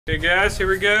Okay guys, here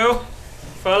we go.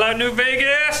 Fallout New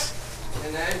Vegas.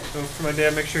 And then, Go for my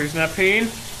dad, make sure he's not peeing.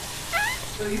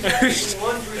 so you guys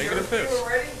one's reserved for you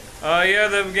already? Yeah,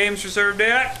 the game's reserved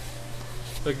at.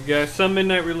 Look guys, some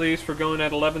midnight release. We're going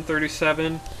at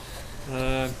 11:37.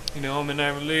 You know,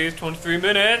 midnight release, 23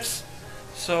 minutes.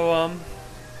 So,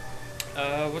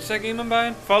 what's that game I'm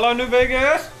buying? Fallout New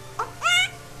Vegas?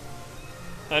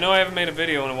 I know I haven't made a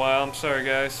video in a while, I'm sorry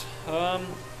guys.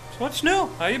 So what's new?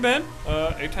 How you been?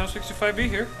 A-Town 65B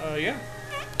here, yeah.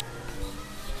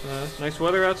 Nice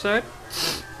weather outside.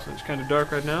 It's kind of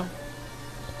dark right now.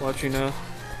 Watching,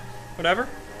 whatever.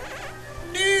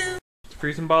 It's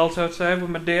freezing balls outside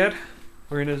with my dad.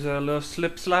 Wearing his little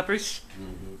slip sloppers.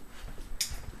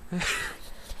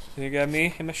 You got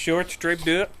me in my shorts draped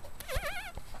up.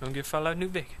 Gonna get Fallout New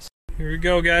Vegas. Here we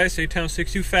go guys, A-Town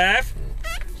 625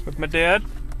 with my dad.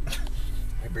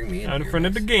 Bring me out in front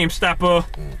of the GameStop.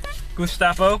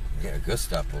 Gestapo. Yeah,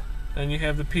 Gestapo. And you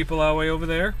have the people all the way over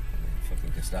there.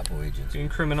 Fucking Gestapo agents. Being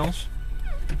criminals.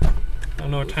 I don't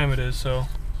know what time it is, so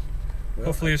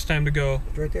hopefully it's time to go.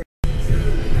 It's right there.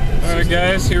 Alright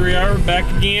guys, here we are, we're back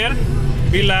again.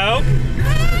 Be loud.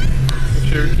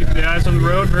 Make sure to keep the eyes on the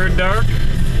road, very dark.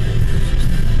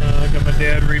 I got my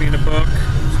dad reading a book.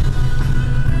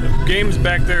 The game's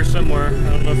back there somewhere. I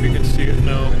don't know if you can see it,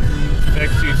 no. Back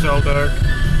seat's all dark.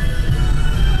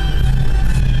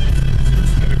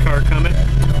 Got a car coming.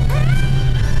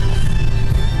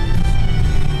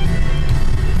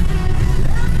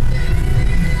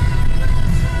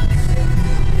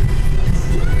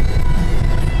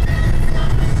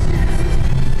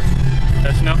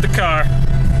 Testing out the car.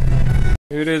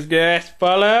 Here it is guys,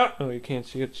 Fallout. Oh, you can't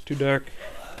see it, it's too dark.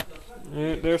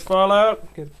 Alright, there's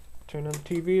Fallout. Turn on the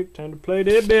TV, time to play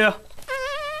that bill.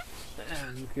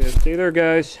 Okay, stay there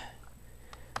guys.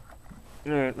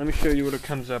 Alright, let me show you what it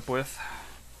comes up with.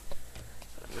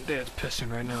 My dad's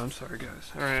pissing right now, I'm sorry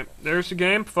guys. Alright, there's the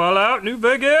game, Fallout New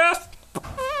Vegas!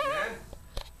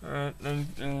 Alright,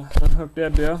 unhook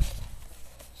that bill.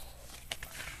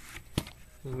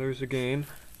 And there's the game.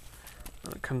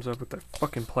 It comes up with that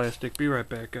fucking plastic. Be right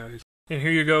back guys. And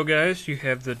here you go guys, you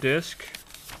have the disc.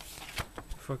 What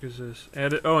the fuck is this?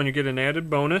 Added, oh, and you get an added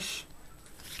bonus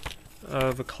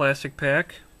of a classic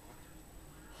pack.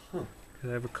 Cause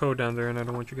I have a code down there and I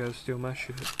don't want you guys to steal my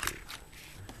shit.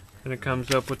 And it comes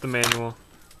up with the manual.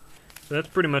 So that's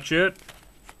pretty much it.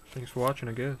 Thanks for watching,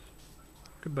 I guess.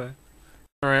 Goodbye.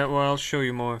 Alright, well I'll show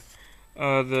you more.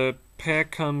 The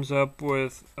pack comes up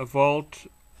with a vault.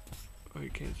 Oh, you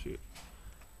can't see it.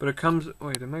 But it comes,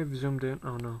 wait, am I zoomed in?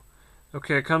 Oh no.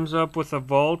 Okay, it comes up with a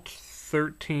Vault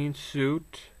 13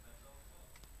 suit.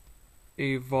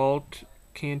 A Vault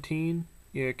canteen.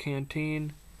 Yeah,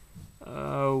 canteen.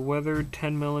 Weathered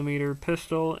 10mm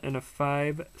pistol and a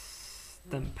 5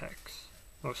 Stempex.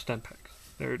 Oh, Stempex.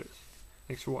 There it is.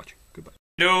 Thanks for watching. Goodbye.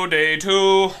 No, day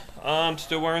 2. I'm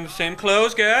still wearing the same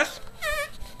clothes, guys.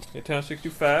 A-Town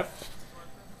 65.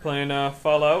 Playing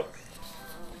Fallout.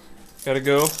 Gotta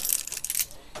go.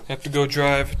 Have to go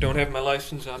drive. Don't have my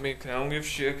license on me. I don't give a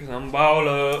shit because I'm balled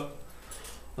up.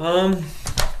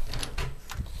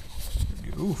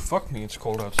 Ooh, fuck me. It's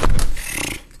cold outside.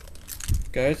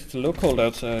 Guys, it's a little cold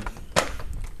outside.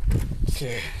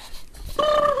 Okay.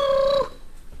 Oh,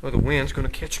 the wind's gonna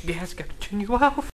catch gas. Gotta turn you off.